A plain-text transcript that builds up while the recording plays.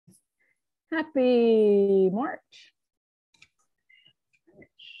Happy March.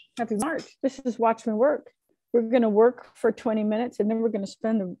 Happy March. This is Watch Me Work. We're going to work for 20 minutes and then we're going to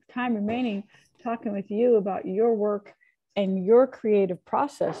spend the time remaining talking with you about your work and your creative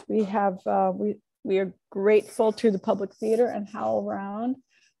process. We are grateful to the Public Theater and HowlRound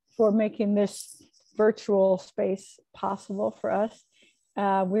for making this virtual space possible for us.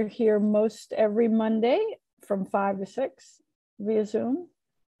 We're here most every Monday from 5 to 6 via Zoom.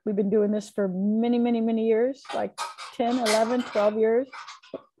 We've been doing this for many, many, many years, like 10, 11, 12 years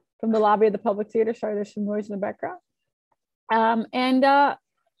from the lobby of the Public Theater. Sorry, there's some noise in the background.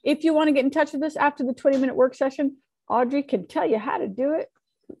 If you want to get in touch with us after the 20-minute work session, Audrey can tell you how to do it.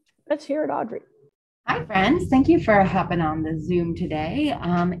 Let's hear it, Audrey. Hi, friends. Thank you for hopping on the Zoom today.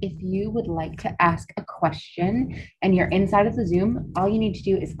 If you would like to ask a question and you're inside of the Zoom, all you need to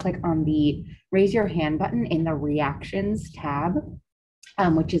do is click on the raise your hand button in the reactions tab,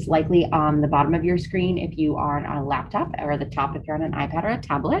 which is likely on the bottom of your screen if you are on a laptop, or the top if you're on an iPad or a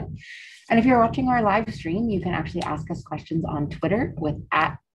tablet. And if you're watching our live stream, you can actually ask us questions on Twitter with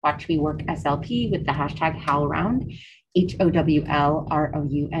 @WatchMeWorkSLP with the hashtag HowlRound, HowlRound.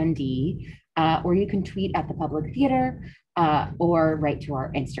 Or you can tweet at the Public Theater or write to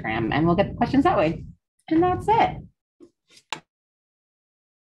our Instagram, and we'll get the questions that way. And that's it.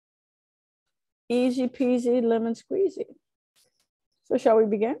 Easy peasy, lemon squeezy. So shall we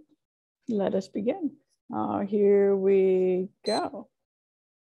begin? Let us begin. Here we go.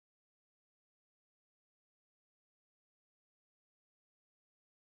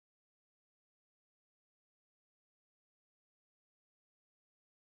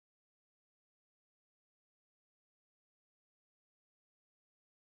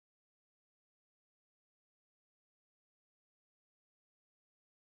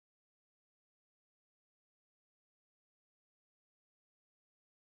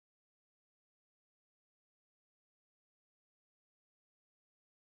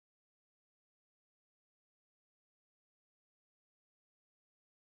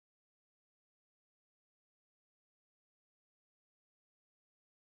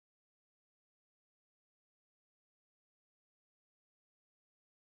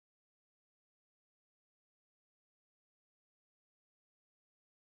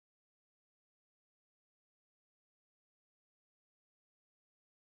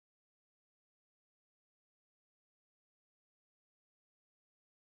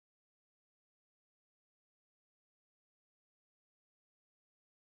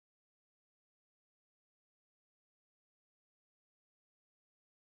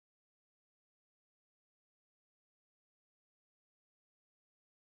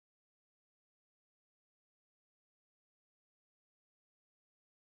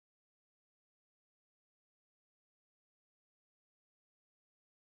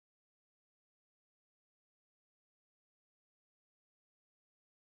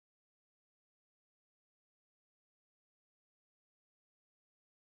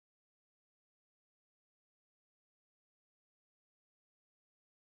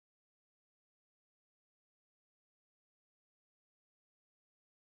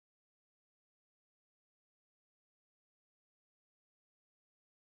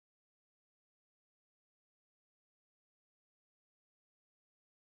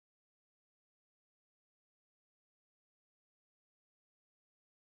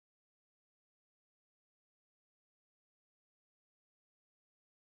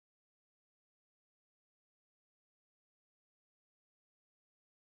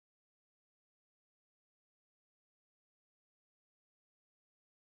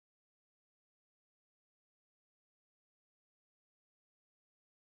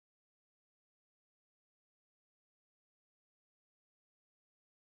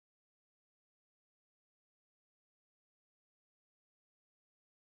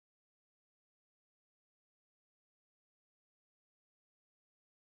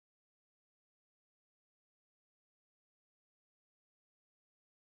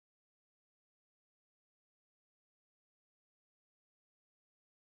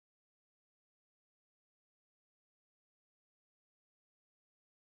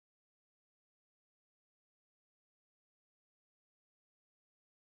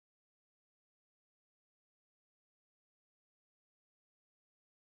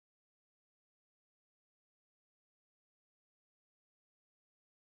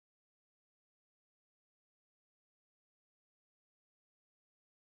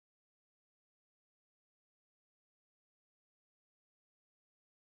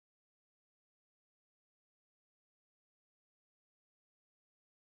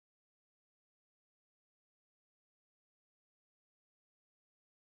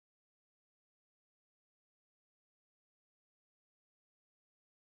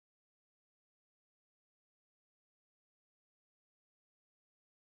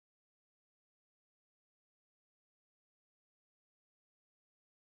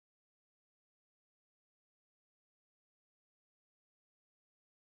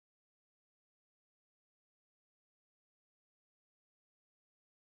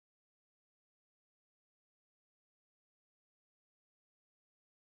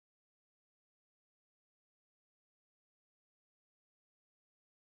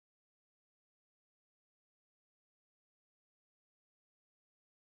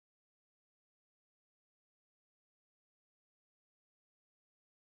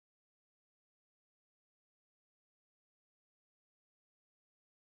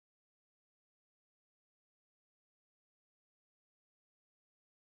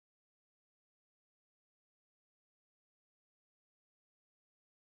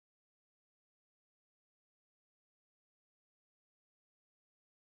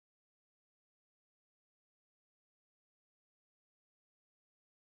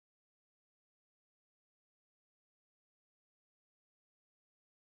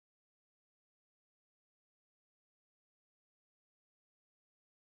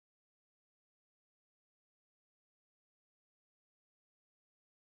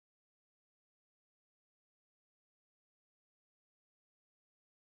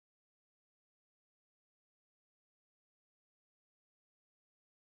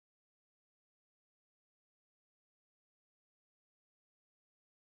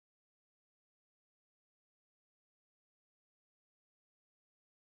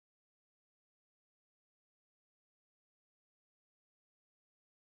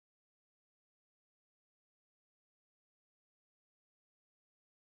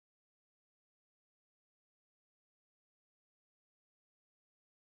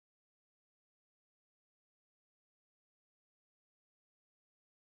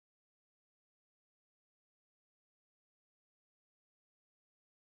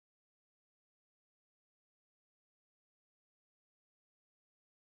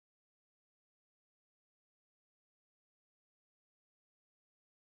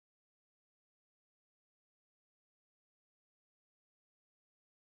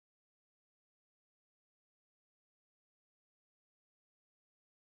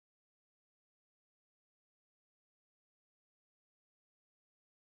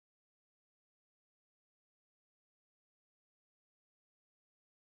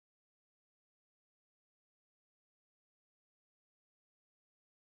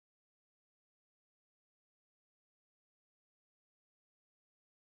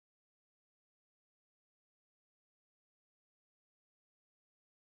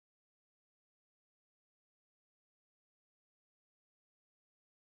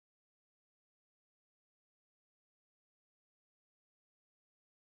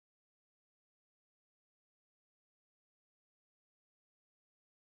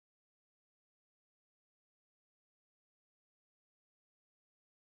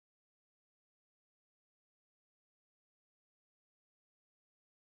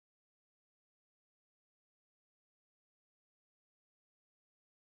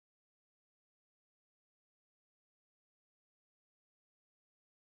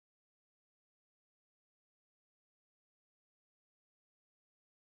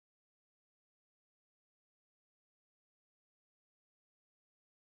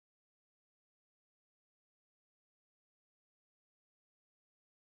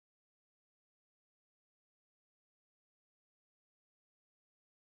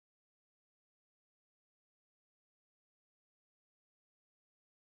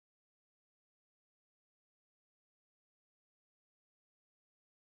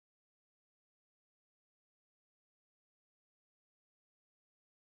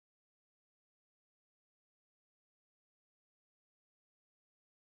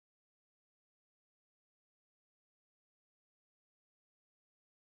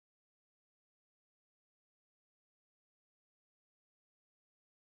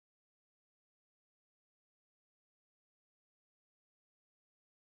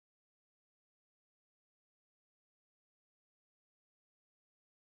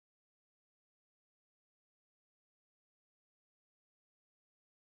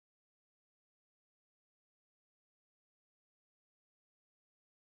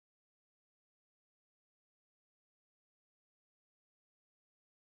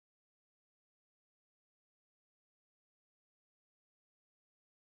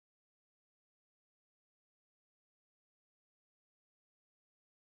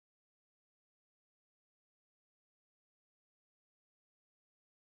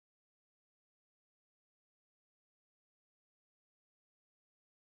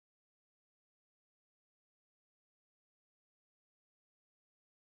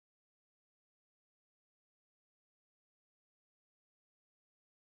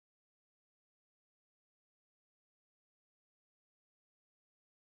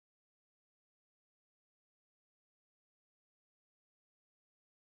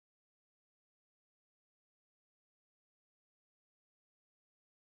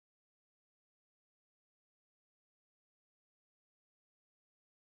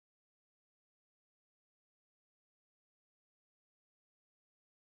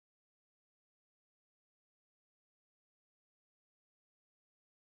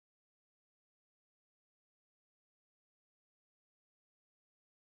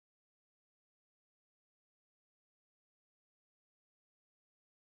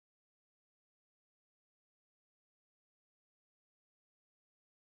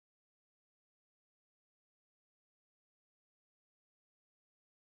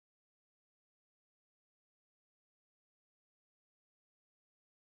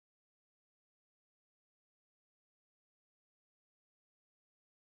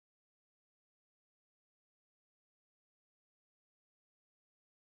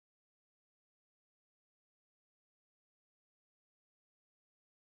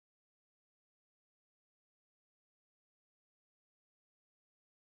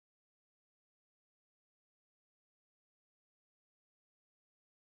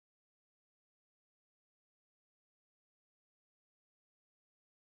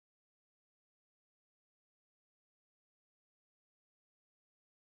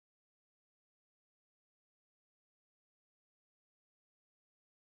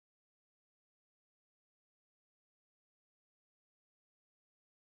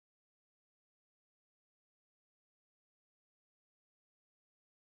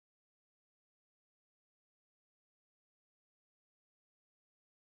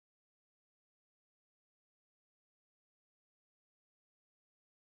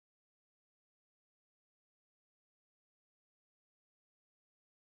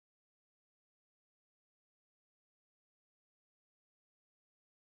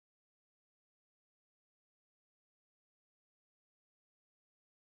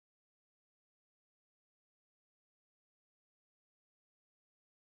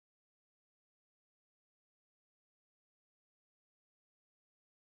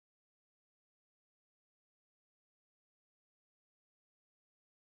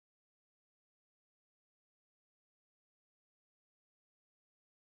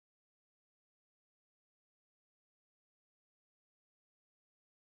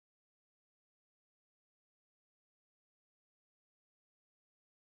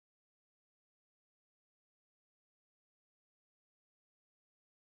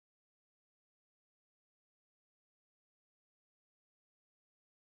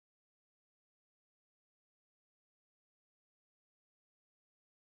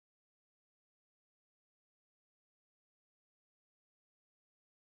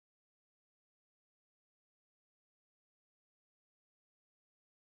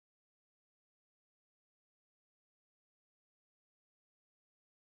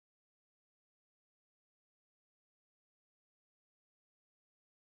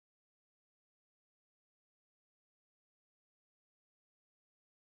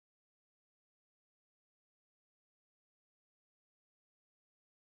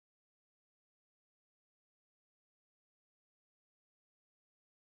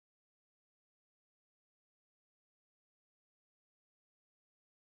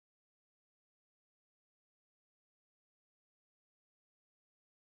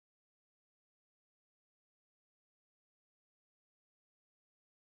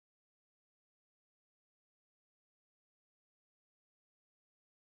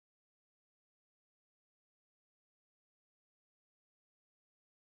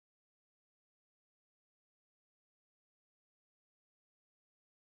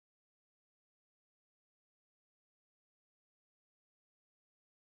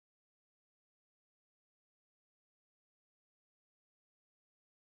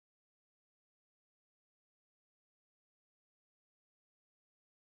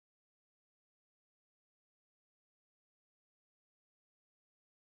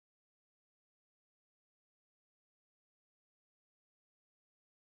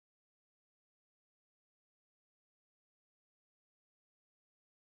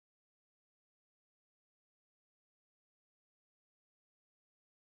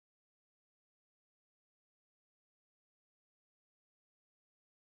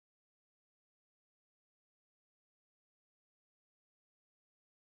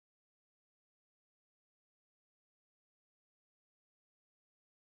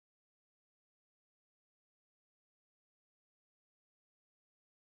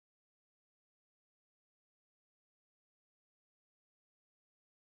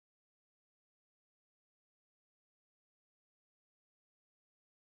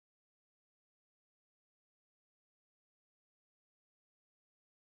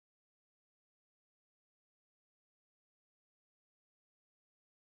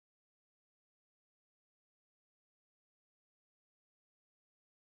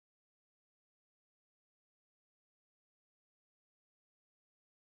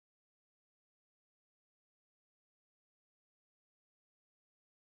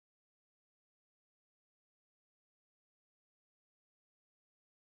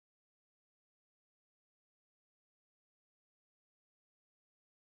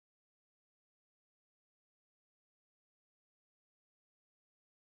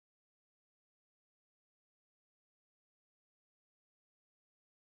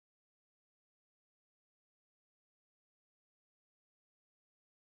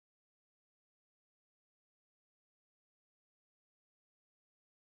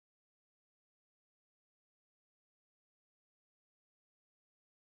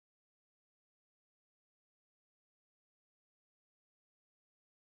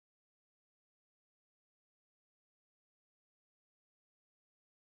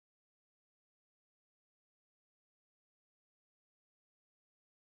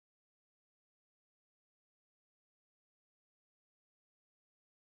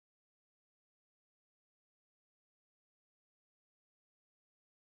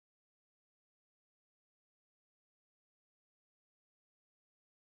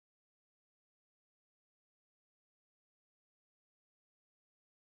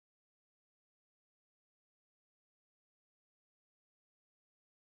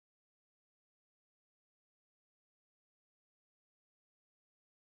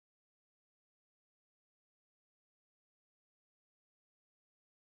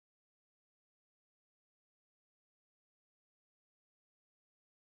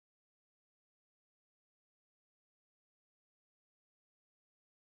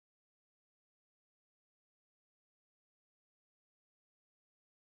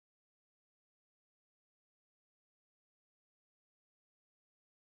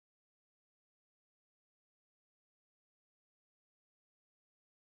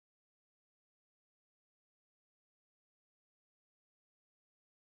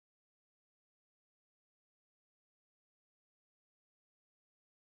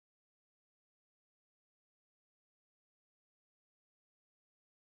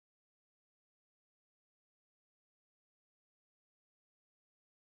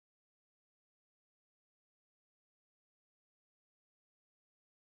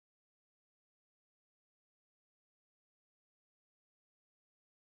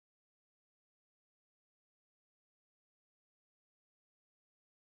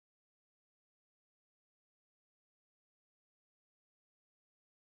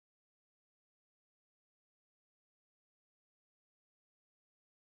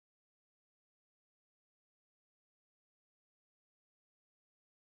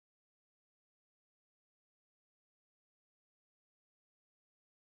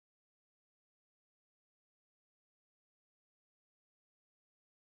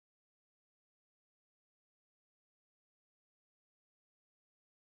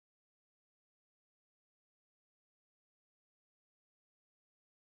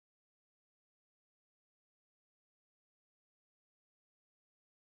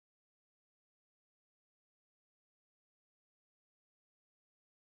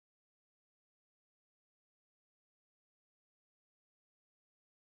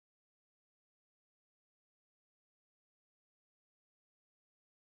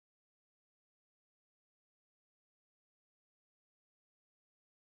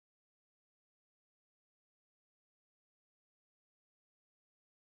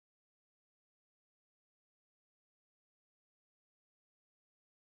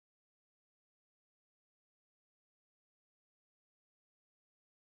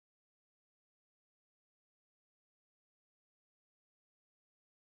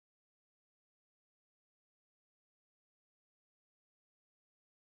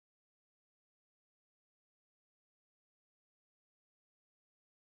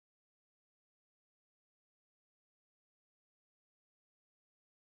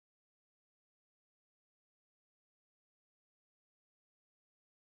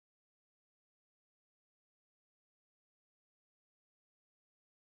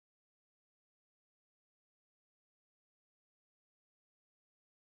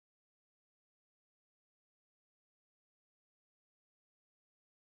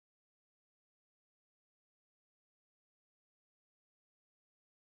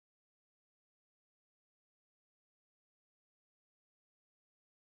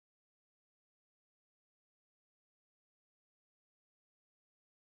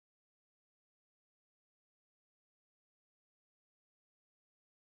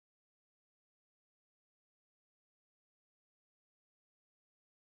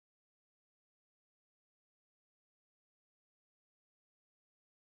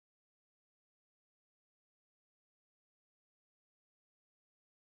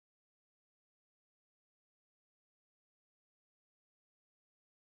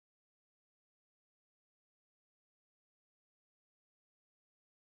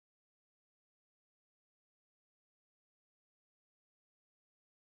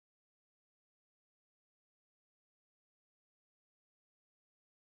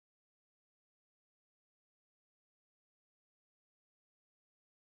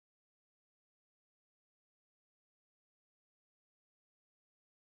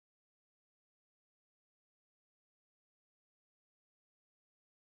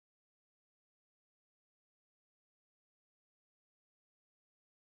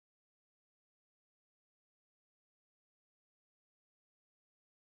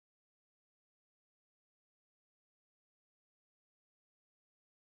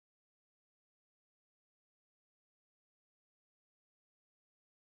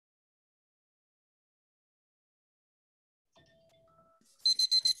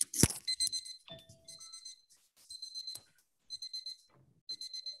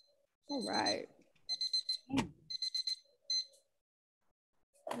 All right.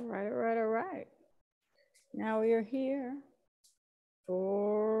 All right, all right, all right. Now we are here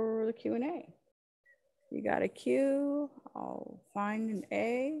for the Q&A. You got a Q, I'll find an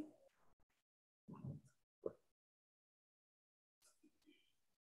A.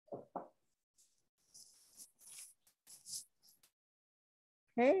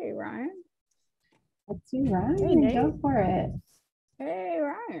 Hey, Ryan. Let's see, Ryan. Hey, Nate. Go for it. Hey,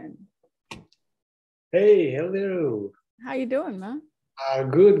 Ryan. Hey, hello. How you doing, man?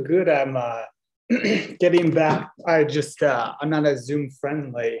 Good, good. I'm getting back. I'm not as Zoom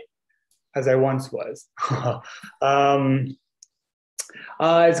friendly as I once was.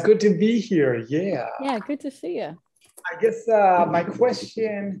 It's good to be here. Yeah. Yeah, good to see you. I guess my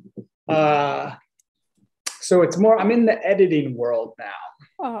question. So it's more. I'm in the editing world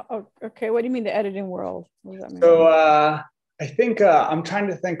now. Oh, okay. What do you mean the editing world? What does that mean? So I think I'm trying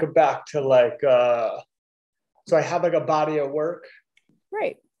to think back to like. So I have like a body of work.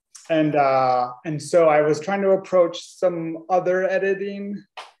 Right. And so I was trying to approach some other editing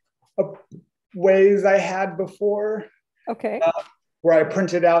ways I had before. Okay. Where I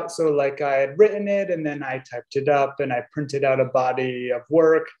printed out, so like I had written it and then I typed it up and I printed out a body of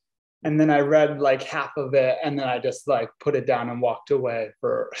work and then I read like half of it and then I just like put it down and walked away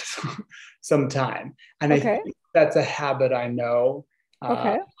for some time. And Okay. I think that's a habit I know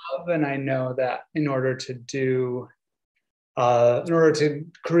Okay. of, and I know that in order to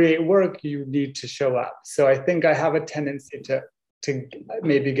create work, you need to show up. So I think I have a tendency to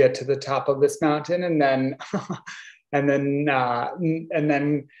maybe get to the top of this mountain and then and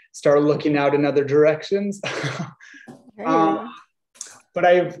then start looking out in other directions. But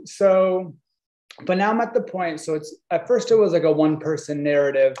now I'm at the point. So it's at first it was like a one-person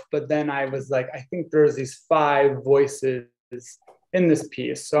narrative, but then I was like, I think there's these 5 voices in this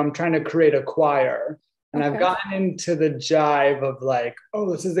piece. So I'm trying to create a choir. And I've gotten into the jive of like,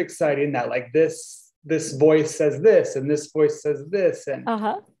 oh, this is exciting that like this voice says this and this voice says this. And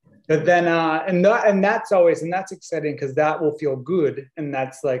but then that's exciting because that will feel good. And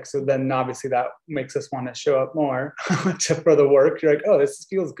that's like, so then obviously that makes us want to show up more for the work. You're like, oh, this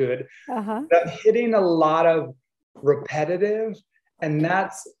feels good. I'm hitting a lot of repetitive. And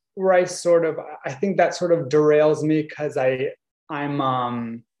that's where I think that sort of derails me because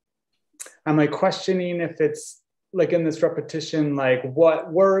I'm like questioning if it's like in this repetition, like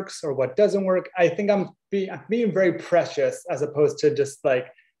what works or what doesn't work. I think I'm being very precious as opposed to just like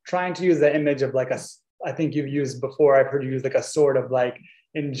trying to use the image of like I think you've used before, I've heard you use like a sort of like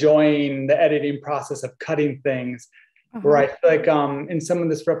enjoying the editing process of cutting things, where I feel like in some of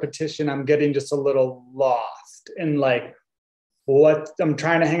this repetition, I'm getting just a little lost in like what I'm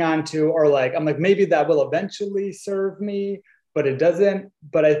trying to hang on to, or like, I'm like, maybe that will eventually serve me, but it doesn't.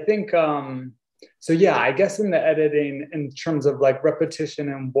 But I think, so yeah, I guess in the editing, in terms of like repetition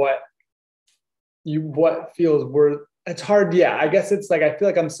and what feels worth, it's hard. Yeah, I guess it's like, I feel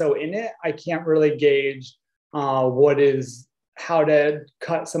like I'm so in it, I can't really gauge how to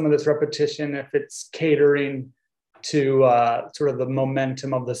cut some of this repetition, if it's catering to sort of the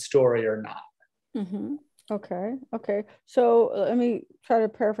momentum of the story or not. Okay. So let me try to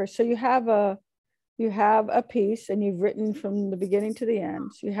paraphrase. So you have a piece and you've written from the beginning to the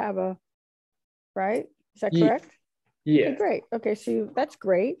end. So you have right? Is that correct? Yeah. Okay, great. Okay, so that's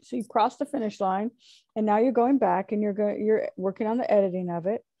great. So you crossed the finish line, and now you're going back and you're working on the editing of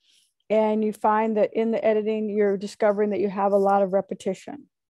it, and you find that in the editing you're discovering that you have a lot of repetition.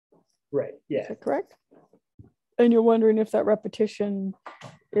 Right. Yeah. Is that correct? And you're wondering if that repetition,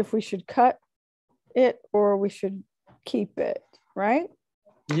 if we should cut it or we should keep it, right?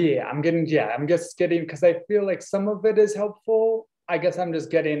 Yeah, I'm just getting, because I feel like some of it is helpful. I guess I'm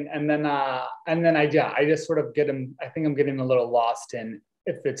just getting, and then I just sort of I think I'm getting a little lost in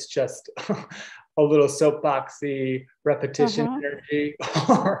if it's just a little soapboxy repetition energy.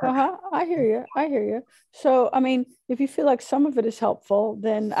 I hear you. So, I mean, if you feel like some of it is helpful,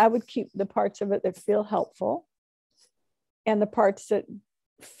 then I would keep the parts of it that feel helpful, and the parts that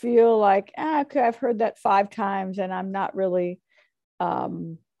feel like, okay, I've heard that 5 times and I'm not really,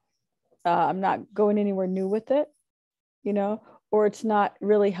 I'm not going anywhere new with it, or it's not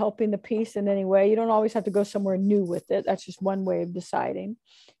really helping the piece in any way. You don't always have to go somewhere new with it. That's just one way of deciding.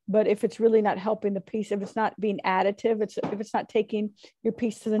 But if it's really not helping the piece, if it's not being additive, if it's not taking your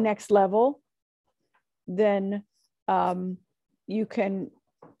piece to the next level, then you can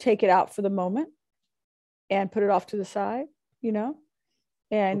take it out for the moment and put it off to the side,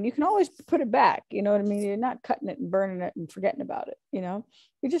 and you can always put it back. You know what I mean? You're not cutting it and burning it and forgetting about it.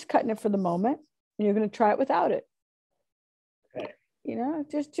 You're just cutting it for the moment, and you're going to try it without it. Okay. you know,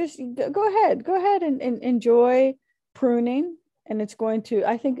 just go ahead and enjoy pruning. And it's going to,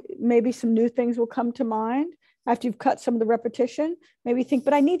 I think maybe some new things will come to mind after you've cut some of the repetition. Maybe think,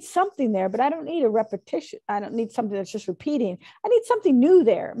 but I need something there, but I don't need a repetition. I don't need something that's just repeating. I need something new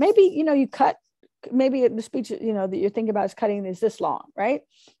there. Maybe, you know, you cut, maybe the speech, you know, that you're thinking about is cutting is this long, right?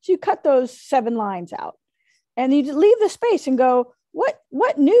 So you cut those 7 lines out and you leave the space and go,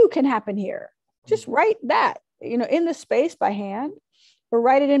 what new can happen here? Just write that, you know, in the space by hand, or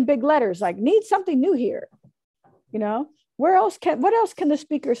write it in big letters, like need something new here. You know, what else can the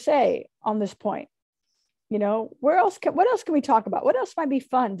speaker say on this point? You know, what else can we talk about? What else might be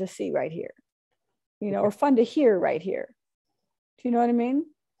fun to see right here? You know, or fun to hear right here. Do you know what I mean?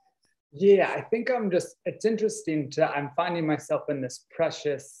 Yeah, I think it's interesting I'm finding myself in this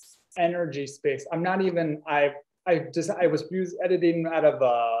precious energy space. I'm not even, I was editing out of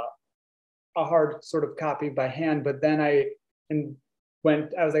a hard sort of copy by hand, but then I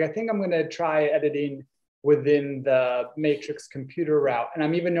was like, I think I'm going to try editing within the matrix computer route. And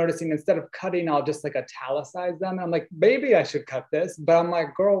I'm even noticing instead of cutting, I'll just like italicize them. And I'm like, maybe I should cut this, but I'm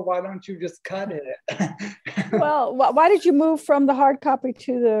like, girl, why don't you just cut it? Well, why did you move from the hard copy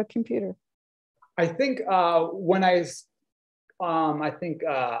to the computer? I think when I fall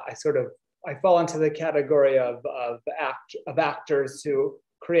into the category of actors who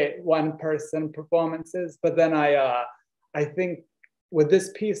create one-person performances. But then I think with this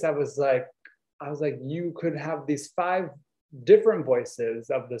piece, I was like, you could have these 5 different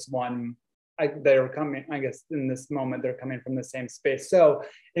voices of this one. They're coming, I guess, in this moment, they're coming from the same space. So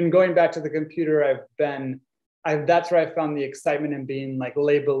in going back to the computer, that's where I found the excitement in being like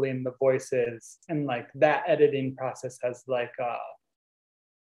labeling the voices, and like that editing process has like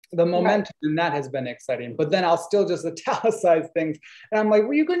the momentum in that has been exciting. But then I'll still just italicize things, and I'm like,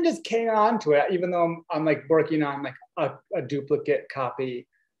 well, you can just hang on to it, even though I'm like working on like a duplicate copy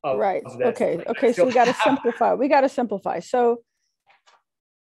of this. Okay. So we got to simplify. So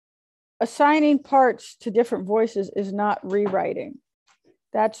assigning parts to different voices is not rewriting.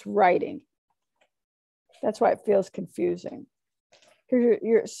 That's writing. That's why it feels confusing.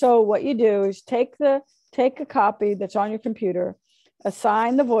 So what you do is take a copy that's on your computer,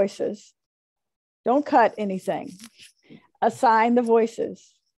 assign the voices. Don't cut anything. Assign the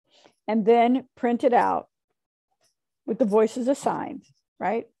voices, and then print it out with the voices assigned,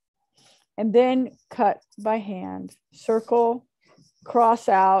 right? And then cut by hand, circle, cross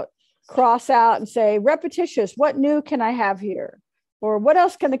out and say, repetitious, what new can I have here? Or what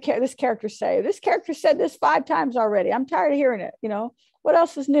else can this character say? This character said this 5 times already. I'm tired of hearing it. You know, what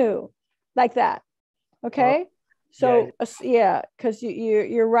else is new? Like that. Okay. So yeah, because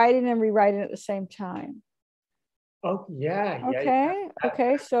you're writing and rewriting at the same time. Oh yeah.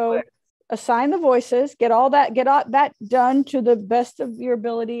 Okay. So assign the voices, get all that done to the best of your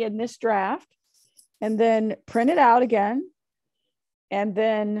ability in this draft, and then print it out again, and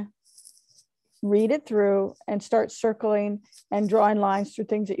then read it through and start circling and drawing lines through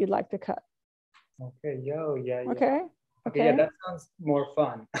things that you'd like to cut. Okay, yeah. Okay. Yeah, that sounds more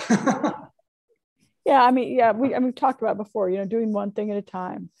fun. Yeah, we've talked about it before, you know, doing one thing at a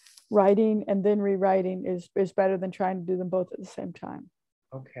time. Writing and then rewriting is better than trying to do them both at the same time.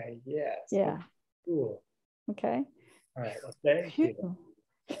 Okay, yes. Yeah. Cool. Okay. All right, well, thank you.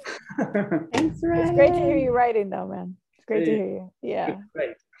 Thanks, Ryan. It's great to hear you writing though, man. It's great to hear you. Yeah.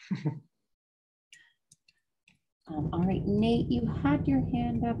 Great. All right, Nate, you had your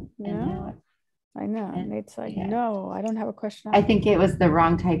hand up. Yeah. I know. Nate's like, yeah. No, I don't have a question. I think it was the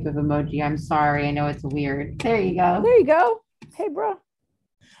wrong type of emoji. I'm sorry. I know it's weird. There you go. There you go. Hey, bro.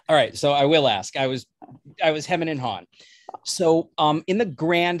 All right. So I will ask. I was hemming and hawing. So in the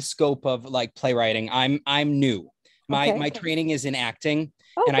grand scope of like playwriting, I'm new. My training is in acting.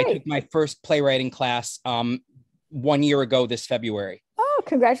 And I took my first playwriting class 1 year ago this February. Oh,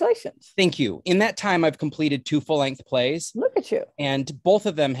 congratulations. Thank you. In that time, I've completed 2 full-length plays. Look at you. And both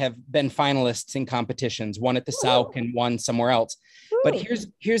of them have been finalists in competitions, one at the South and one somewhere else. Ooh. But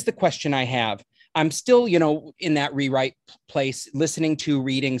here's the question I have. I'm still, you know, in that rewrite place, listening to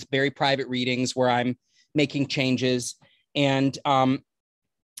readings, very private readings where I'm making changes. And I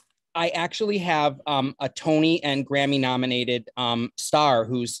actually have a Tony and Grammy nominated star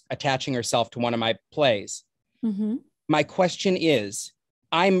who's attaching herself to one of my plays. Mm-hmm. My question is,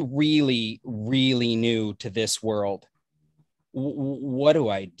 I'm really, really new to this world. What do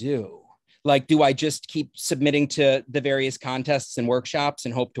I do? Like, do I just keep submitting to the various contests and workshops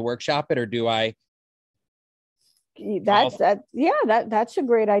and hope to workshop it? Or do I That's a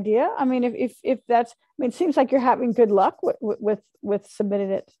great idea. I mean, if that's, I mean, it seems like you're having good luck with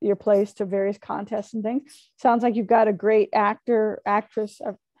submitting your plays to various contests and things. Sounds like you've got a great actress,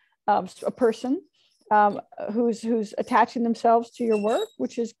 a person who's attaching themselves to your work,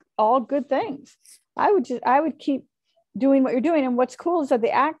 which is all good things. I would keep doing what you're doing. And what's cool is that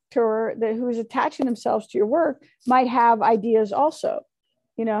the actor who is attaching themselves to your work might have ideas also,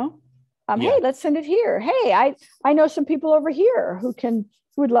 you know. Hey, let's send it here. Hey, I know some people over here who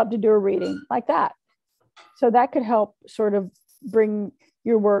would love to do a reading like that. So that could help sort of bring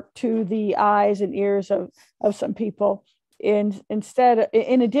your work to the eyes and ears of some people in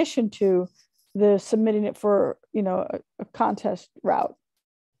addition to the submitting it for, you know, a contest route,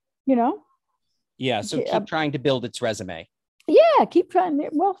 you know? Yeah. So keep trying to build its resume. Yeah. Keep trying.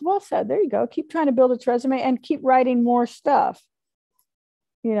 Well said. There you go. Keep trying to build its resume and keep writing more stuff,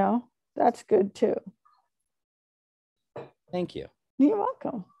 you know. That's good too. Thank you. You're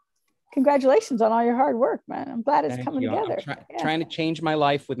welcome. Congratulations on all your hard work, man. I'm glad it's coming together. I'm trying to change my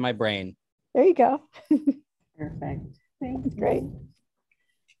life with my brain. There you go. Perfect. That's great.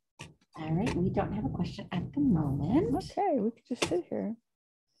 All right. We don't have a question at the moment. Okay. We could just sit here.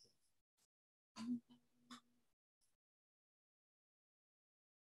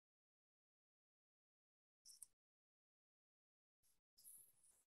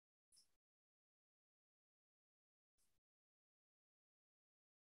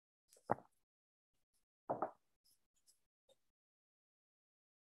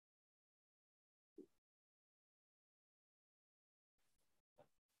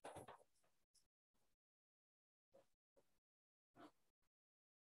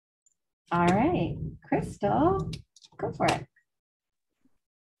 All right, Crystal, go for it.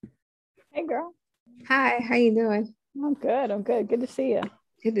 Hey, girl. Hi, how you doing? I'm good. I'm good. Good to see you.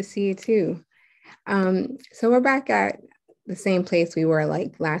 Good to see you too. So we're back at the same place we were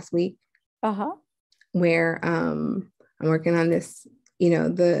like last week. Where I'm working on this, you know,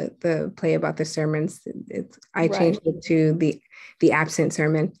 the play about the sermons. I changed it to the absent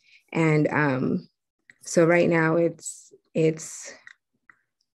sermon, and so right now it's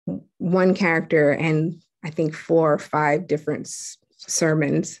one character and I think 4 or 5 different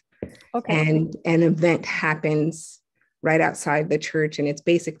sermons. Okay. And an event happens right outside the church, and it's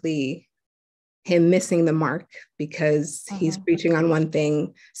basically him missing the mark because he's preaching on one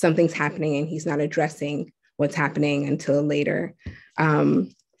thing, something's happening, and he's not addressing what's happening until later. But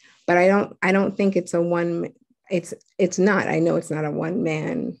I don't think it's a one. It's not. I know it's not a one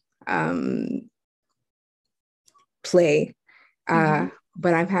man play.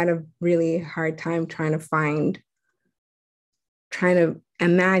 But I've had a really hard time trying to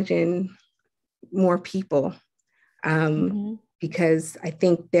imagine more people, because I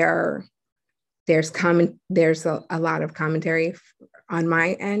think there's a lot of commentary on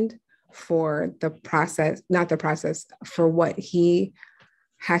my end for the process, not the process, for what he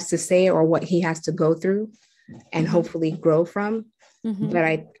has to say or what he has to go through and hopefully grow from. But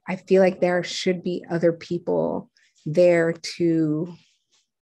I feel like there should be other people there to,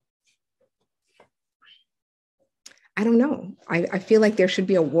 I don't know. I feel like there should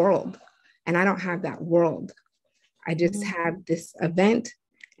be a world, and I don't have that world. I just have this event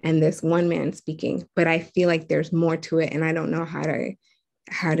and this one man speaking, but I feel like there's more to it, and I don't know how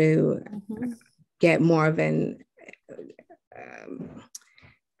to get more of an,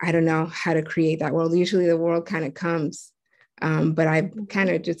 I don't know how to create that world. Usually the world kind of comes, but I kind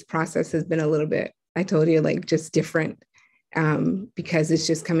of just process has been a little bit, I told you, like just different, because it's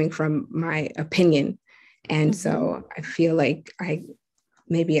just coming from my opinion. And so I feel like I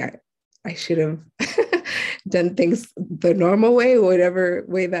should have done things the normal way, whatever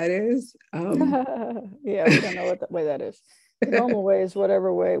way that is. Yeah, we don't know what the way that is. The normal way is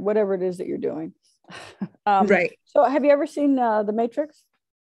whatever it is that you're doing. Right. So have you ever seen The Matrix?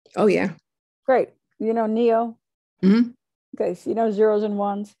 Oh, yeah. Great. You know, Neo? Okay, so you know zeros and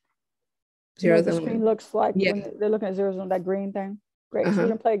ones? Zeros and ones. The screen looks like when they're looking at zeros on that green thing. Great. So we're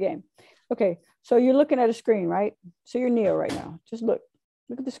going to play a game. Okay, so you're looking at a screen, right? So you're Neo right now. Just look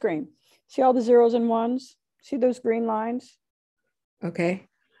at the screen. See all the zeros and ones? See those green lines? Okay.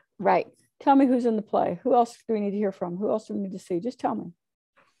 Right. Tell me who's in the play. Who else do we need to hear from? Who else do we need to see? Just tell me.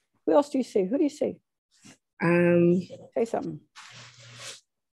 Who else do you see? Who do you see? Say something.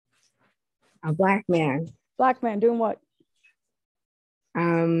 A black man. Black man doing what?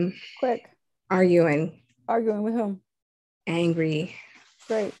 Quick. Arguing. Arguing with whom? Angry.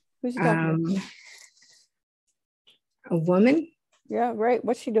 Great. Who's he talking to? A woman. Yeah, great.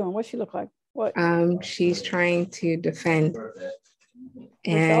 What's she doing? What's she look like? What? She's trying to defend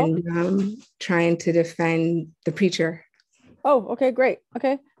and trying to defend the preacher. Oh, okay, great.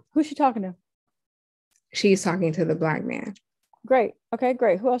 Okay. Who's she talking to? She's talking to the Black man. Great. Okay,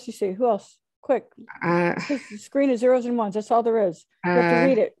 great. Who else you see? Who else? Quick. The screen is zeros and ones. That's all there is. You have to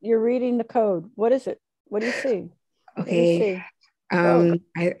read it. You're reading the code. What is it? What do you see? Okay.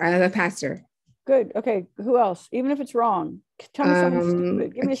 The pastor. Good. Okay. Who else? Even if it's wrong, tell me something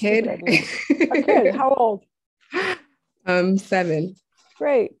stupid. Give me a kid. Stupid idea. A kid. How old? 7.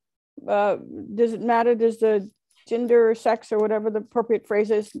 Great. Does it matter? Does the gender or sex or whatever the appropriate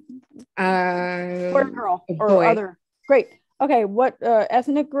phrase is? Boy or girl or boy. Other. Great. Okay. What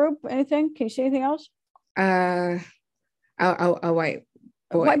ethnic group? Anything? Can you see anything else? A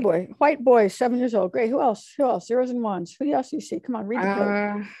white boy. White boy, 7 years old. Great. Who else? Zeros and ones. Who else do you see? Come on, read the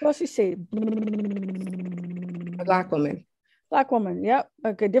code. Who else do you see? A Black woman. Black woman. Yep.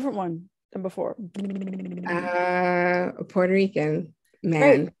 Okay. Different one than before. A Puerto Rican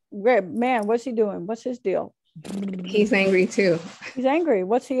man. Great. Man, what's he doing? What's his deal? He's angry too. He's angry.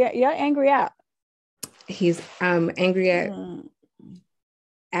 What's he angry at? He's angry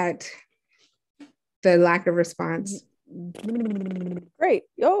at the lack of response. Great.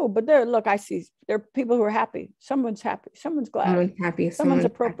 Oh, but look, I see there are people who are happy. Someone's happy. Someone's glad. Someone's happy. Someone's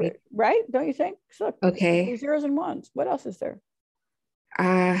appropriate. Happy. Right? Don't you think? So look, okay. Zeros and ones. What else is there?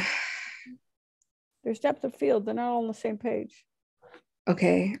 There's depth of field. They're not all on the same page.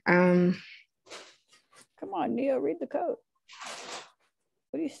 Okay. Come on, Neo, read the code.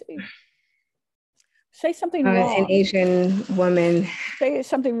 What do you see? Say something wrong. An Asian woman. Say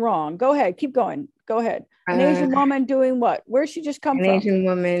something wrong. Go ahead. Keep going. Go ahead. An Asian woman doing what? Where'd she just come from? An Asian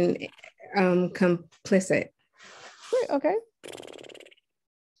woman complicit. Great. Okay.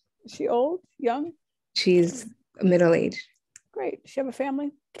 Is she old? Young? She's middle-aged. Great. Does she have a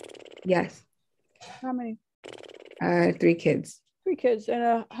family? Yes. How many? 3 kids. 3 kids. And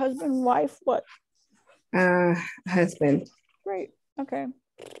a husband, wife, what? Husband. Great. Okay.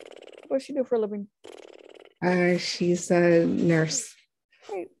 What does she do for a living? She's a nurse.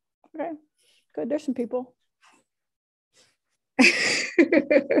 Great. Okay. Good. There's some people.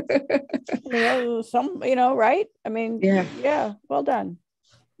 Some, right? I mean, yeah. Well done.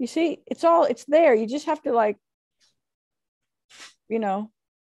 You see, it's there. You just have to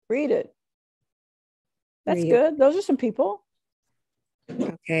read it. That's good. Those are some people.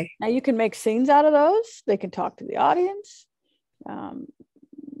 Okay. Now you can make scenes out of those. They can talk to the audience.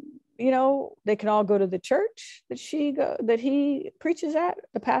 They can all go to the church that he preaches at,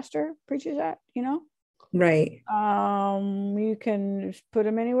 the pastor preaches at, Right. You can put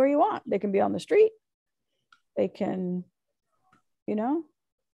them anywhere you want. They can be on the street. They can, Yeah.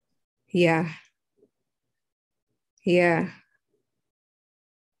 Yeah.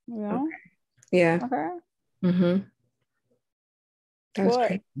 Okay. Yeah. Okay. Mm-hmm. That was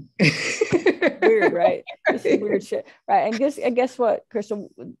great. Weird, right? This is weird shit. Right. And guess what, Crystal?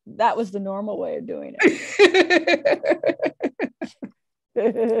 That was the normal way of doing it.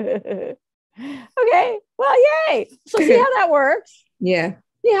 Okay. Well, yay. So see how that works. Yeah.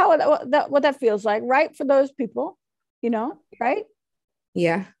 See how what that feels like, right? For those people, right?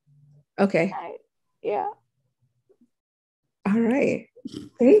 Yeah. Okay. Right. Yeah. All right.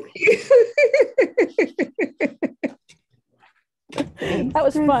 Thank you. That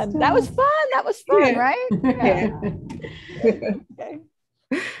was fun. That was fun, yeah. Right? Yeah. Okay.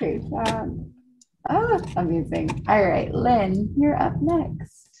 Great job. Oh, amazing. All right, Lynn, you're up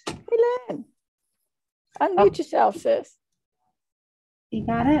next. Hey, Lynn. Unmute yourself, sis. You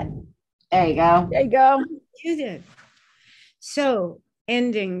got it? There you go. There you go. You did. So,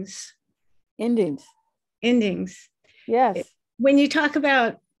 endings. Yes. When you talk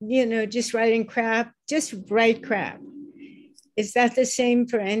about, just writing crap, just write crap. Is that the same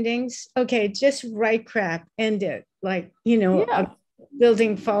for endings? Okay, just write crap, end it. Like, a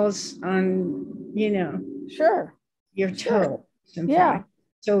building falls on, Sure. your toe. Sure. Yeah.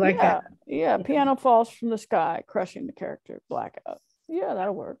 So like that. Yeah. Piano falls from the sky, crushing the character, blackout. Yeah,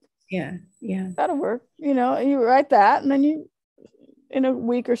 that'll work. Yeah. That'll work. You write that, and then in a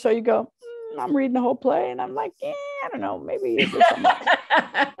week or so, you go, I'm reading the whole play, and I'm like, I don't know, maybe.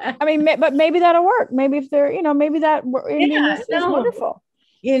 I mean, but maybe that'll work. Maybe if they're, maybe that is wonderful.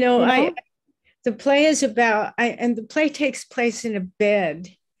 The play is about, and the play takes place in a bed.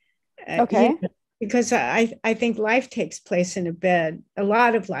 Okay. Because I think life takes place in a bed. A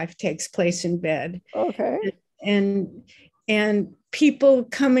lot of life takes place in bed. Okay. And people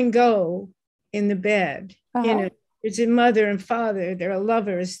come and go in the bed. Uh-huh. There's a mother and father, there are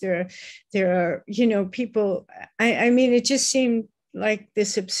lovers, there are, people. I mean, it just seemed like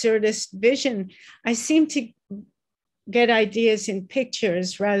this absurdist vision. I seem to get ideas in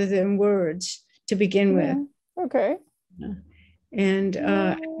pictures rather than words to begin with. Okay. And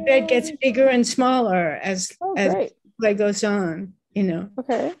bed gets bigger and smaller as play goes on, you know.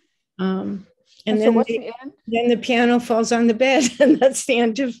 Okay. And then, then the piano falls on the bed, and that's the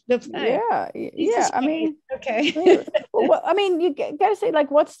end of the play. Yeah. I mean, okay. Well, I mean, you got to say, like,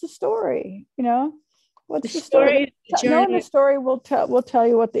 what's the story? You know, what's the story? Knowing the story will tell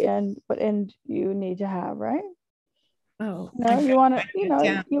you what end you need to have, right? Oh, no, you want to,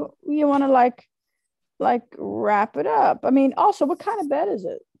 you want to like wrap it up. I mean, also, what kind of bed is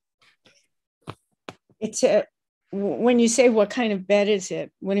it? It's when you say what kind of bed is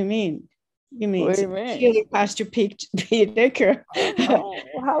it, what do you mean? You mean posturepedic or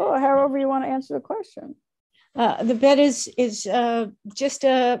however you want to answer the question. The bed is just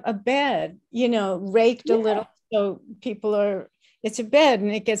a bed, you know, raked a little, so it's a bed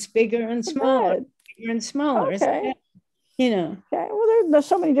and it gets bigger and smaller, bigger and smaller. Okay. You know. Okay. Well, there's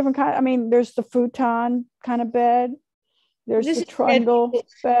so many different kinds. I mean, there's the futon kind of bed. There's the trundle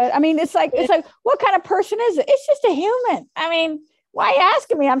bed. I mean, it's like what kind of person is it? It's just a human. I mean, why are you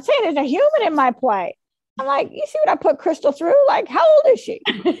asking me? I'm saying there's a human in my play. I'm like, you see what I put Crystal through? Like, how old is she?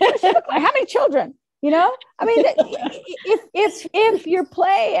 What she look like? How many children? You know? I mean, if you're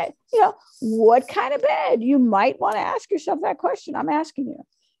playing, you know, what kind of bed? You might want to ask yourself that question. I'm asking you.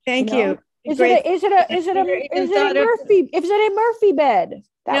 Thank you. Is it a Murphy bed?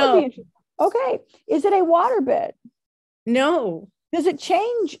 That would be interesting. Okay. Is it a water bed? No. Does it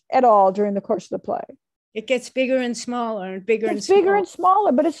change at all during the course of the play? It gets bigger and smaller and bigger and smaller. Bigger and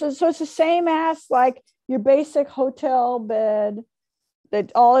smaller, but it's the same as like your basic hotel bed.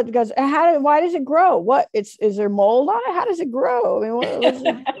 That all it goes. Why does it grow? Is there mold on it? How does it grow? I mean, what is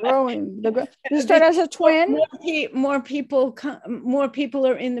it growing? Does it start as a twin? More people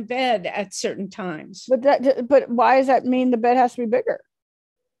are in the bed at certain times. But why does that mean the bed has to be bigger?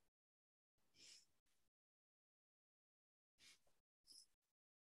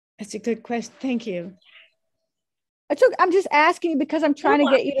 That's a good question. Thank you. I'm just asking you because I'm trying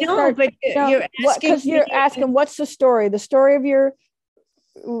to get you to start. But you're asking what's the story? The story of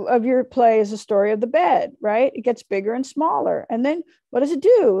your play is the story of the bed, right? It gets bigger and smaller, and then what does it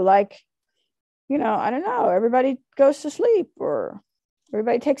do? Like, you know, I don't know. Everybody goes to sleep, or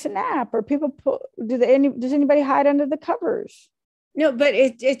everybody takes a nap, or people does anybody hide under the covers? No, but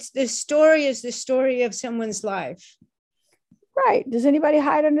it's the story is the story of someone's life. Right. Does anybody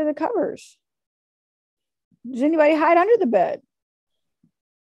hide under the covers? Does anybody hide under the bed?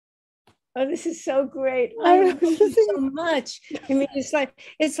 Oh, this is so great. I love you so much. I mean, it's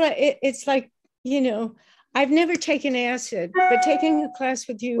like, you know, I've never taken acid, but taking a class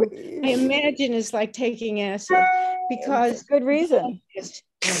with you, I imagine is like taking acid because good reason.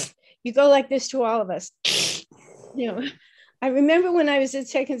 You go like this to all of us. You know, I remember when I was at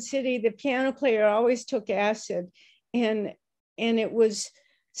Second City, the piano player always took acid, and it was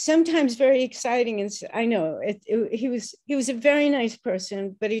sometimes very exciting. And I know he was a very nice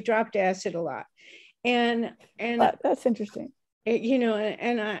person, but he dropped acid a lot. And that's interesting. You know,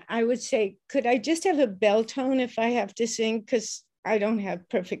 and I would say, could I just have a bell tone if I have to sing? Because I don't have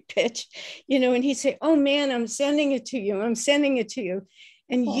perfect pitch, you know, and he'd say, oh man, I'm sending it to you. I'm sending it to you.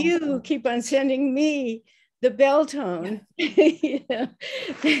 And you keep on sending me the bell tone. You know?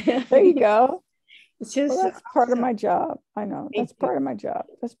 There you go. It's just that's part of my job. I know that's part of my job.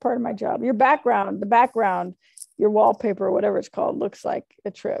 That's part of my job. Your background, your wallpaper, whatever it's called, looks like a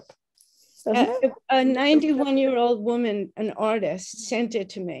trip. A 91-year-old woman, an artist, sent it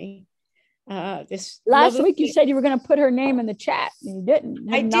to me. Last week you said you were going to put her name in the chat, and you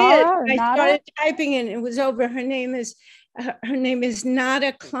didn't. I did. I started typing it. It was over. Her name is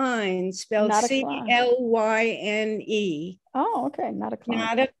Nada Klein, spelled Clyne. Oh, okay. Nada Klein.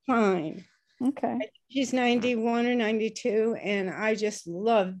 Nada Klein. Okay. She's 91 or 92, and I just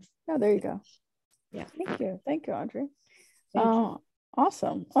love. Oh, there you go. Yeah. Thank you, Audrey.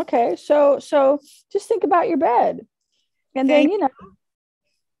 Awesome. Okay, so just think about your bed, and then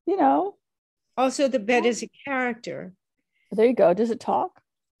you know. Also, the bed is a character. There you go. Does it talk?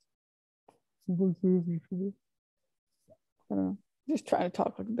 I don't know. Just trying to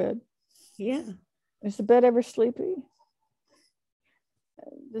talk like a bed. Yeah. Is the bed ever sleepy?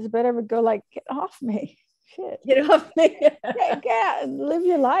 Does the bed ever go like, get off me? Shit. Get off me. Get out and live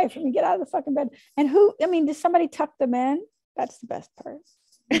your life. I mean, get out of the fucking bed. And does somebody tuck them in? That's the best part.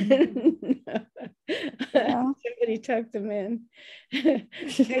 Somebody tuck them in.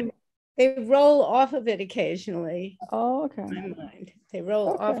 They roll off of it occasionally. Oh, okay. In my mind. They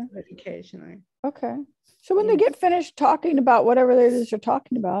roll off of it occasionally. Okay. So when they get finished talking about whatever it is you're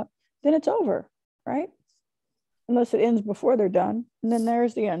talking about, then it's over, right? unless it ends before they're done. And then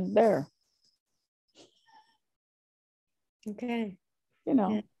there's the end there. Okay. You know,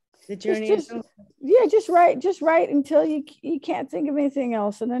 yeah. The journey just, is over. Yeah, just write until you can't think of anything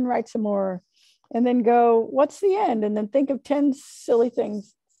else, and then write some more, and then go, what's the end? And then think of 10 silly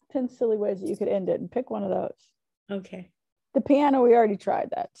things, 10 silly ways that you could end it, and pick one of those. Okay. The piano, we already tried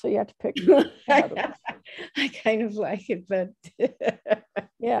that, so you have to pick another one. I kind of like it, but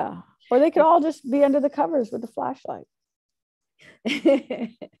yeah. Or they could all just be under the covers with the flashlight.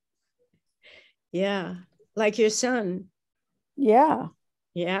 yeah, like your son. Yeah.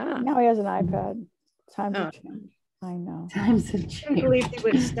 Yeah. Now he has an iPad. Times have changed. I know. Times have I changed. can't believe he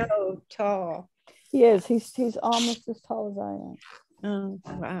was so tall. He is. He's almost as tall as I am. Oh,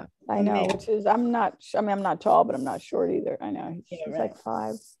 wow. I know, which is, I'm not tall, but I'm not short either. I know. He's right. like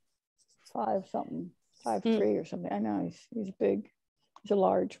five something, 5'3" or something. I know he's big. He's a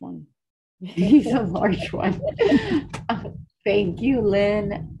large one. He's a large one. Thank you,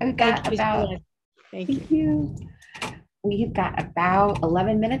 Lynn. We've got Thank you. We've got about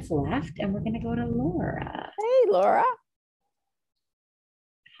 11 minutes left, and we're going to go to Laura. Hey, Laura.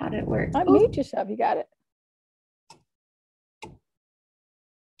 How did it work? Unmute yourself. You got it.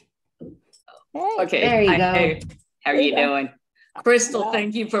 Hey. Okay. There you go. Hey, how are you doing? Crystal, Yeah.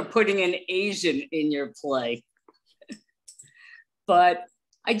 thank you for putting an Asian in your play. But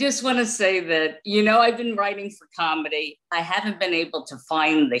I just want to say that, I've been writing for comedy. I haven't been able to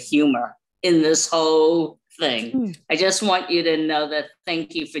find the humor in this whole thing. I just want you to know that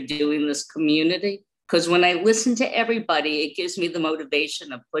thank you for doing this community, because when I listen to everybody, it gives me the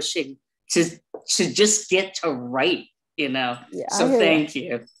motivation of pushing to just get to write, Yeah, so thank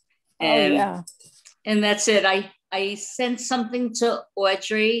you. And and that's it. I sent something to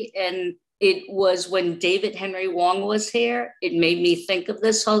Audrey, and it was when David Henry Wong was here. It made me think of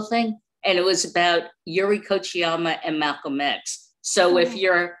this whole thing, and it was about Yuri Kochiyama and Malcolm X. So if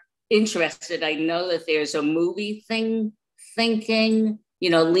you're interested, I know that there's a movie thinking,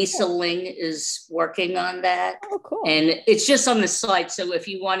 Lisa Ling is working on that. Oh, cool. And it's just on the site. So if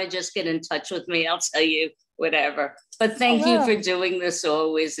you want to just get in touch with me, I'll tell you whatever. But thank you for doing this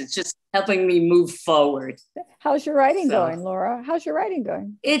always. It's just helping me move forward. How's your writing going, Laura? How's your writing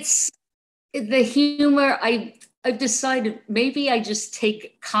going? It's the humor. I've decided maybe I just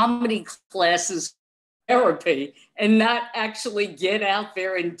take comedy classes, therapy, and not actually get out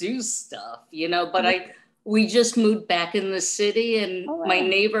there and do stuff, but we just moved back in the city, and my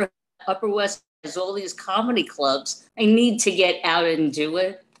neighbor Upper West has all these comedy clubs. I need to get out and do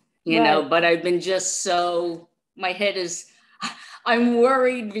it, but I've been just my head is, I'm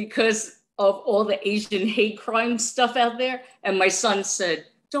worried because of all the Asian hate crime stuff out there. And my son said,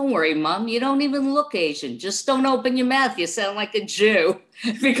 don't worry, Mom, you don't even look Asian. Just don't open your mouth. You sound like a Jew,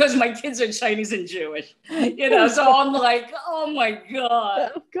 because my kids are Chinese and Jewish, so I'm like, oh my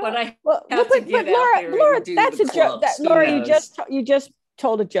God. But I have to get out there Laura, and do that's the a joke. Laura, you just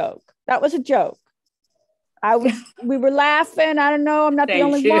told a joke. That was a joke. We were laughing. I don't know. I'm not the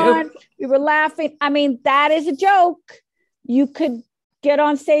only one. We were laughing. I mean, that is a joke. You could get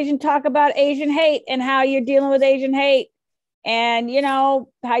on stage and talk about Asian hate and how you're dealing with Asian hate. And,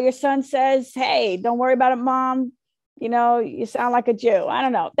 how your son says, hey, don't worry about it, Mom. You sound like a Jew. I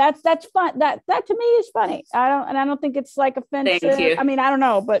don't know. That's fun. That to me is funny. I don't think it's like offensive. Thank you. I mean, I don't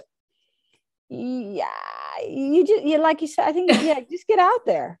know, but yeah, you like you said, I think, just get out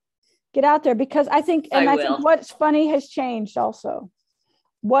there. Get out there, because I think what's funny has changed also.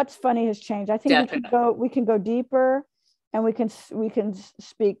 What's funny has changed. I think we can go deeper, and we can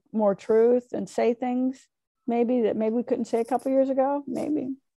speak more truth and say things maybe we couldn't say a couple years ago.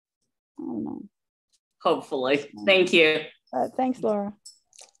 Maybe. I don't know. Hopefully. Thank you. Thanks, Laura.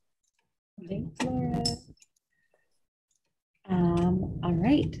 Thanks, Laura. All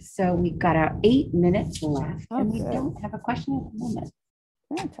right. So we've got our 8 minutes left, and we don't have a question at the moment.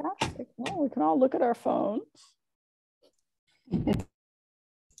 Fantastic. Well, we can all look at our phones.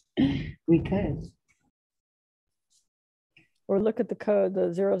 We could. Or look at the code,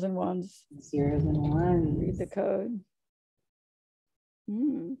 the zeros and ones. Zeros and ones. Read the code.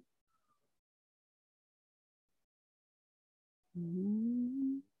 Mm.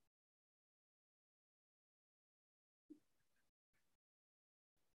 Mm.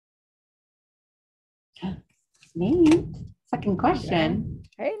 Nate, second question.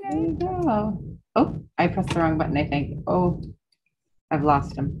 Hey, There you Nate. go. Oh, I pressed the wrong button, I think. Oh, I've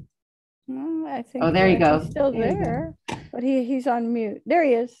lost him. I think. Oh, there you go. He's still there, but he's on mute. There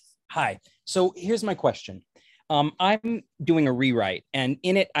he is. Hi. So here's my question. I'm doing a rewrite, and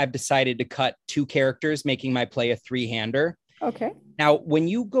in it, I've decided to cut 2 characters, making my play a 3-hander. Okay. Now, when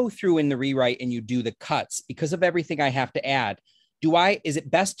you go through in the rewrite and you do the cuts, because of everything I have to add, is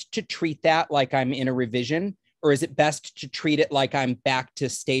it best to treat that like I'm in a revision, or is it best to treat it like I'm back to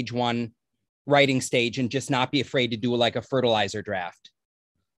stage one writing stage and just not be afraid to do like a fertilizer draft?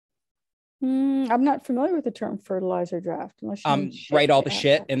 I'm not familiar with the term fertilizer draft. Write all the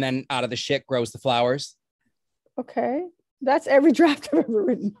shit and then out of the shit grows the flowers. Okay. That's every draft I've ever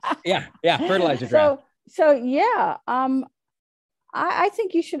written. Yeah. Fertilizer draft. So yeah. I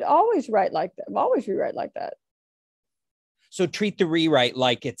think you should always write like that. Always rewrite like that. So treat the rewrite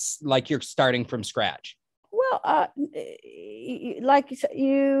like it's like you're starting from scratch. Well, like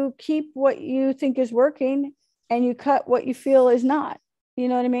you keep what you think is working and you cut what you feel is not. You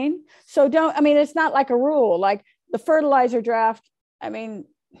know what I mean? So it's not like a rule, like the fertilizer draft. I mean,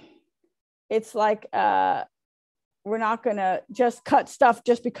 it's like, we're not going to just cut stuff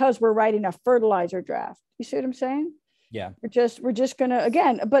just because we're writing a fertilizer draft. You see what I'm saying? Yeah. We're just going to,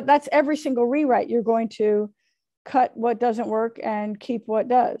 again, but that's every single rewrite. You're going to cut what doesn't work and keep what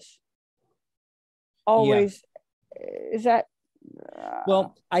does. Always. Yeah. Is that?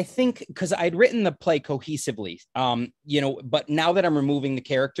 Well, I think because I'd written the play cohesively, but now that I'm removing the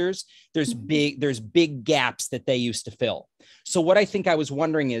characters, there's big gaps that they used to fill. So what I think I was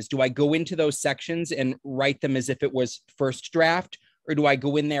wondering is, do I go into those sections and write them as if it was first draft, or do I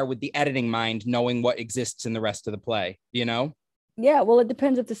go in there with the editing mind, knowing what exists in the rest of the play, Yeah, well, it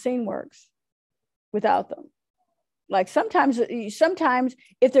depends if the scene works without them. Like sometimes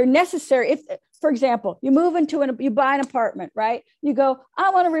if they're necessary, for example, you move you buy an apartment, right? You go, I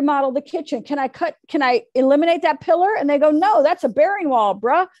want to remodel the kitchen. Can I eliminate that pillar? And they go, no, that's a bearing wall,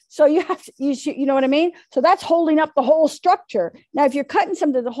 bruh. So you know what I mean? So that's holding up the whole structure. Now, if you're cutting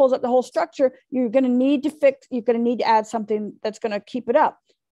something that holds up the whole structure, you're going to need to add something that's going to keep it up.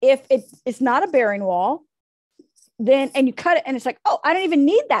 If it's not a bearing wall, and you cut it and it's like, oh, I don't even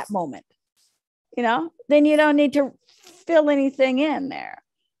need that moment. Then you don't need to fill anything in there.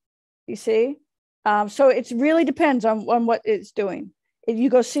 You see? So it really depends on what it's doing. If you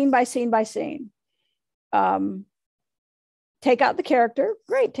go scene by scene by scene, take out the character.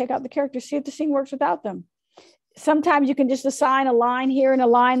 Great. Take out the character. See if the scene works without them. Sometimes you can just assign a line here and a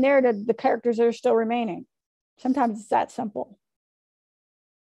line there to the characters that are still remaining. Sometimes it's that simple.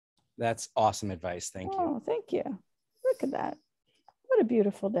 That's awesome advice. Thank you. Oh, thank you. Look at that. What a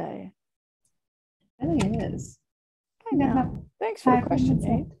beautiful day. It really is. I know. Thanks for the question,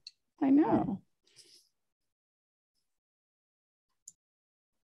 Nate. I know.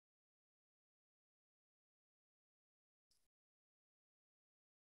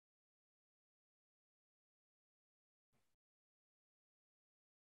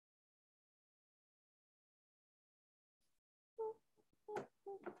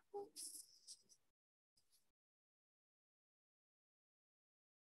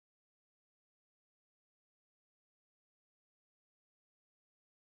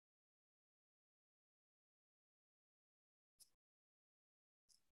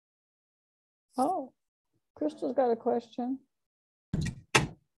 Oh, Crystal's got a question.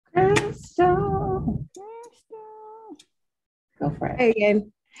 Crystal. Go for it. Hey,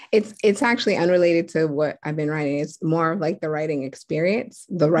 again. It's actually unrelated to what I've been writing. It's more of like the writing experience,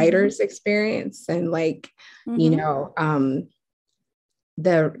 the writer's experience, and like, the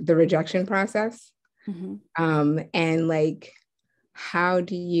rejection process. And like, how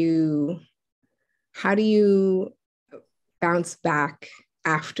do you bounce back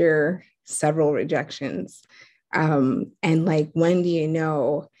after several rejections? And like, when do you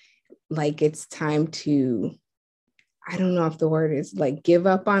know, like, it's time to, I don't know if the word is like give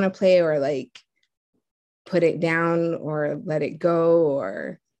up on a play, or like put it down, or let it go,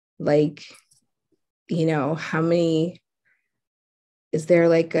 or like, how many, is there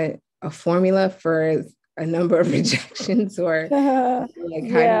like a formula for a number of rejections, or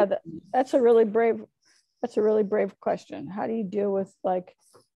like, that's a really brave question. How do you deal with like,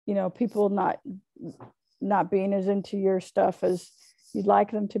 people not being as into your stuff as you'd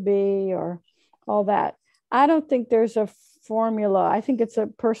like them to be, or all that? I don't think there's a formula. I think it's a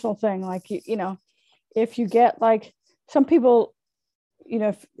personal thing. Like, if you get like some people,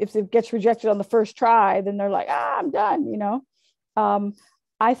 if it gets rejected on the first try, then they're like, I'm done,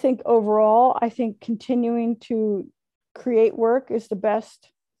 I think overall, continuing to create work is the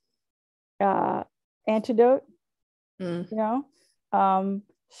best antidote,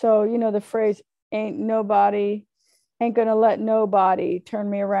 So, the phrase, ain't gonna let nobody turn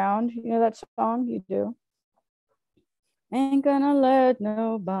me around. You know that song? You do. Ain't gonna let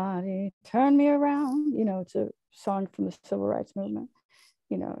nobody turn me around. It's a song from the civil rights movement.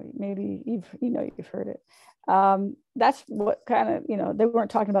 Maybe you've heard it. That's what kind of, you know, they weren't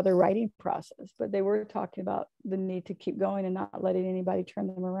talking about their writing process, but they were talking about the need to keep going and not letting anybody turn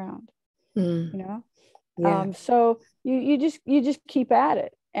them around. You know? Yeah. So you just keep at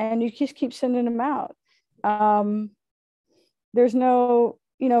it, and you just keep sending them out. There's no,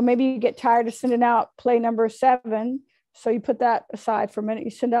 you know, maybe you get tired of sending out play number 7. So you put that aside for a minute. You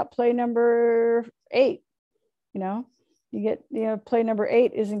send out play number 8, you know, you get, you know, play number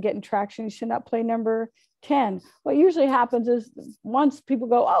 8 isn't getting traction. You send out play number 10. What usually happens is once people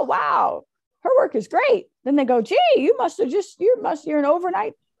go, oh, wow, her work is great. Then they go, gee, you're an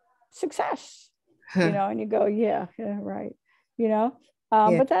overnight success, you know, and you go, yeah, right. You know,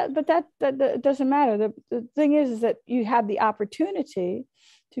 but that doesn't matter. The thing is that you have the opportunity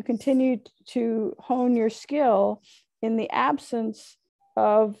to continue to hone your skill in the absence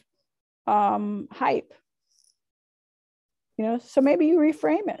of hype. You know, so maybe you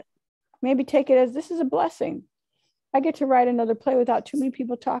reframe it. Maybe take it as, this is a blessing. I get to write another play without too many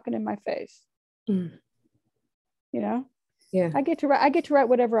people talking in my face. You know, I get to write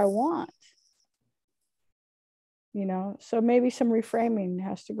whatever I want. You know, so maybe some reframing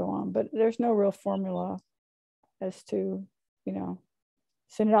has to go on, but there's no real formula as to, you know,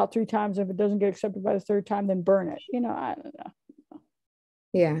 send it out 3 times. If it doesn't get accepted by the 3rd time, then burn it. You know, I don't know.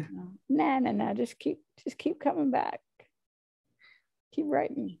 Yeah. No. Just keep coming back. Keep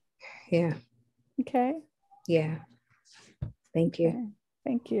writing. Yeah. Okay. Yeah. Thank you. Okay.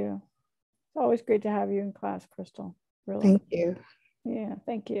 Thank you. It's always great to have you in class, Crystal. Really. Thank you. Yeah.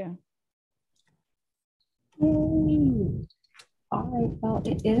 Thank you. Yay. All right. Well,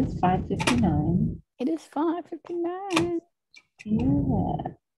 it is 5:59. It is 5:59. Yeah.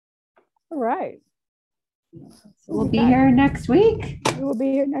 All right. So we'll be here next week. We will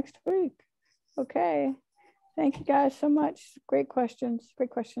be here next week. Okay. Thank you guys so much. Great questions.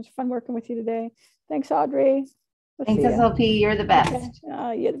 Fun working with you today. Thanks, Audrey. Thanks, SLP. You're the best.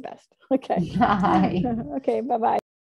 Okay. You're the best. Okay. Bye. Okay. Bye-bye.